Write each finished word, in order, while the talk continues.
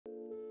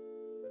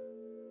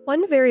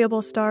One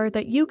variable star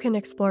that you can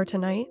explore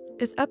tonight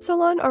is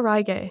Epsilon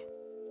Aurigae,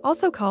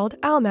 also called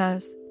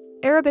Almaaz,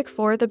 Arabic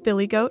for the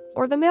billy goat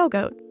or the male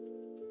goat.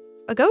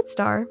 A goat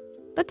star?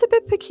 That's a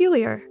bit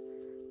peculiar.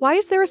 Why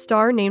is there a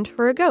star named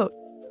for a goat?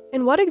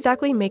 And what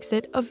exactly makes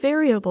it a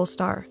variable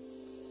star?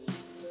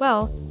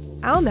 Well,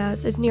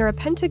 Almaaz is near a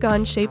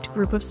pentagon-shaped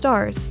group of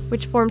stars,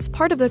 which forms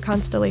part of the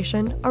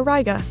constellation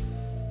Auriga,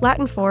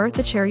 Latin for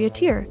the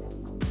charioteer,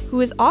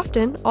 who is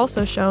often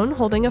also shown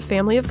holding a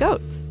family of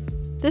goats.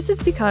 This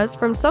is because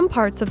from some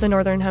parts of the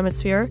northern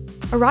hemisphere,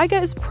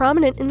 Auriga is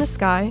prominent in the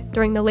sky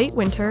during the late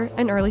winter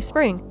and early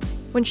spring,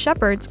 when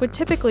shepherds would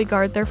typically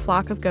guard their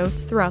flock of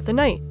goats throughout the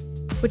night,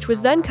 which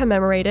was then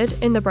commemorated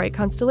in the bright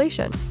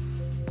constellation.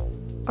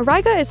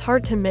 Auriga is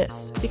hard to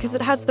miss because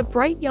it has the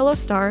bright yellow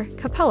star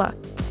Capella,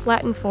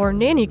 Latin for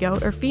nanny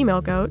goat or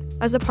female goat,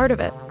 as a part of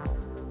it.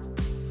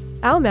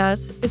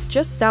 Almaaz is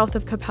just south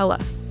of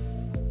Capella.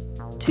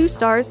 Two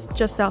stars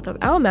just south of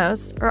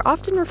Almaaz are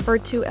often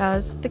referred to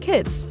as the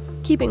kids,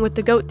 keeping with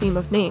the goat theme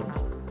of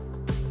names.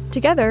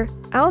 Together,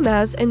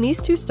 Almaaz and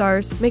these two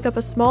stars make up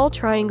a small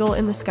triangle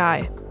in the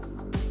sky.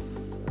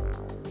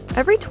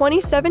 Every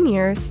 27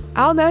 years,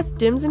 Almaaz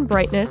dims in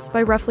brightness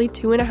by roughly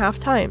 2.5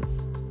 times,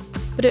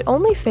 but it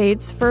only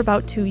fades for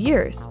about 2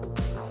 years.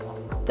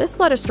 This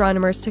led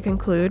astronomers to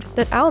conclude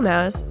that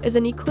Almaaz is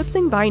an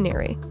eclipsing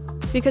binary,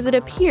 because it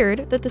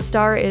appeared that the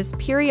star is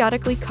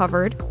periodically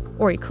covered,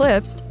 or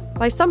eclipsed,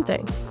 by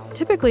something,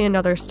 typically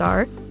another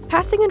star,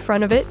 passing in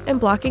front of it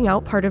and blocking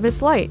out part of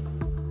its light.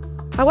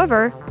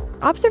 However,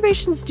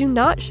 observations do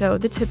not show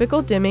the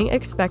typical dimming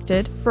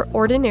expected for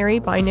ordinary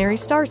binary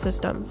star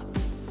systems,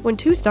 when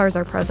two stars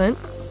are present,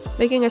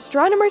 making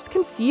astronomers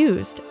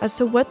confused as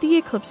to what the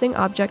eclipsing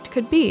object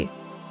could be.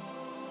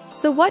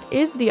 So what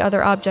is the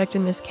other object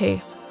in this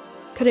case?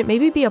 Could it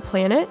maybe be a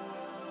planet?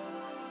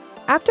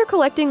 After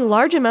collecting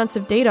large amounts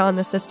of data on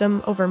the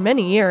system over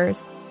many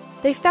years,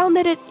 they found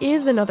that it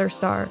is another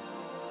star.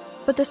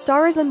 But the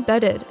star is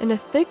embedded in a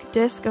thick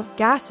disk of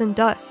gas and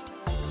dust,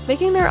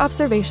 making their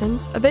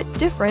observations a bit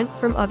different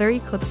from other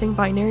eclipsing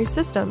binary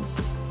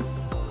systems.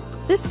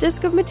 This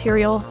disk of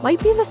material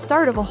might be the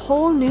start of a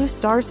whole new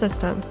star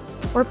system,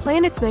 where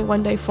planets may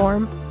one day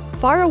form,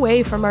 far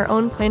away from our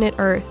own planet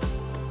Earth.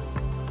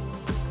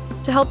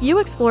 To help you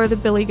explore the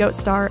billy goat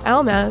star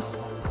Almaaz,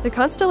 the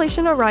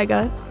constellation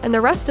Auriga, and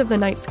the rest of the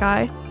night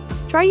sky,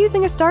 try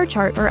using a star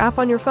chart or app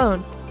on your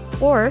phone,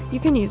 or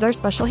you can use our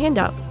special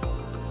handout.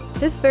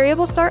 This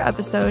Variable Star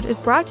episode is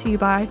brought to you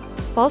by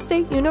Ball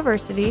State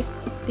University,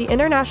 the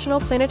International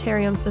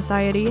Planetarium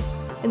Society,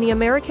 and the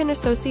American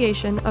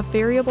Association of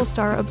Variable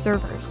Star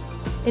Observers,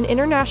 an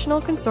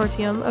international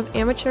consortium of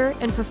amateur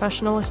and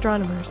professional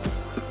astronomers.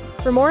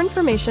 For more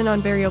information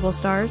on variable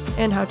stars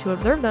and how to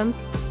observe them,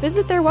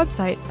 visit their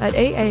website at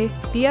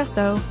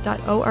aabso.org.